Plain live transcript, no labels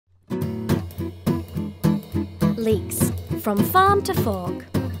Leeks, from farm to fork.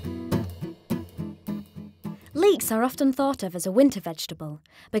 Leeks are often thought of as a winter vegetable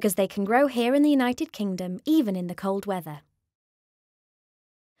because they can grow here in the United Kingdom even in the cold weather.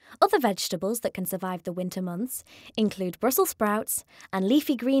 Other vegetables that can survive the winter months include Brussels sprouts and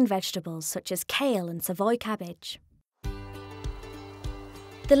leafy green vegetables such as kale and Savoy cabbage.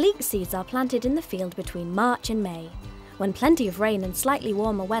 The leek seeds are planted in the field between March and May, when plenty of rain and slightly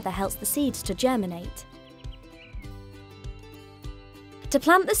warmer weather helps the seeds to germinate. To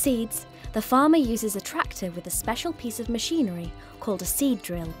plant the seeds, the farmer uses a tractor with a special piece of machinery called a seed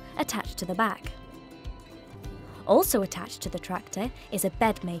drill attached to the back. Also attached to the tractor is a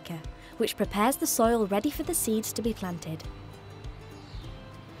bed maker, which prepares the soil ready for the seeds to be planted.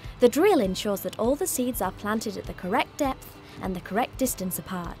 The drill ensures that all the seeds are planted at the correct depth and the correct distance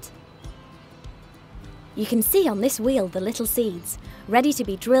apart. You can see on this wheel the little seeds, ready to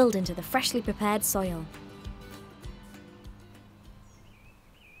be drilled into the freshly prepared soil.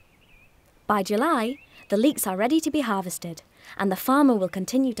 By July, the leeks are ready to be harvested, and the farmer will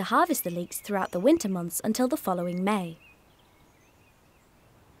continue to harvest the leeks throughout the winter months until the following May.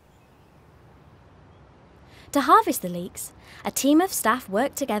 To harvest the leeks, a team of staff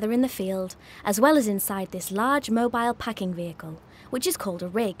work together in the field as well as inside this large mobile packing vehicle, which is called a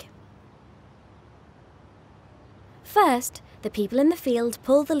rig. First, the people in the field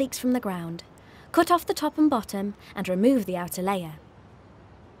pull the leeks from the ground, cut off the top and bottom and remove the outer layer.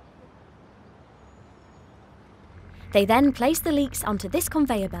 They then place the leeks onto this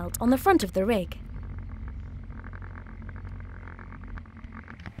conveyor belt on the front of the rig.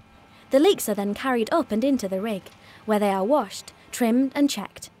 The leeks are then carried up and into the rig, where they are washed, trimmed and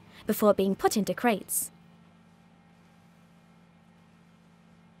checked, before being put into crates.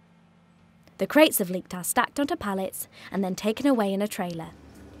 The crates of leeks are stacked onto pallets and then taken away in a trailer.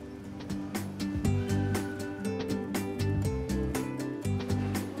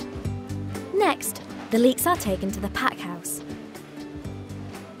 Next, the leeks are taken to the pack house.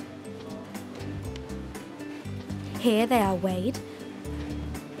 Here they are weighed,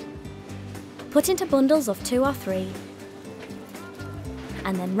 put into bundles of 2 or 3,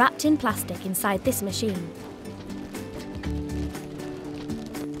 and then wrapped in plastic inside this machine.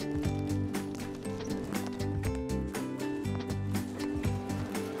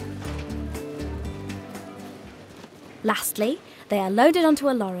 Lastly, they are loaded onto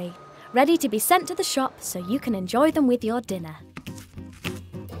a lorry, ready to be sent to the shop so you can enjoy them with your dinner.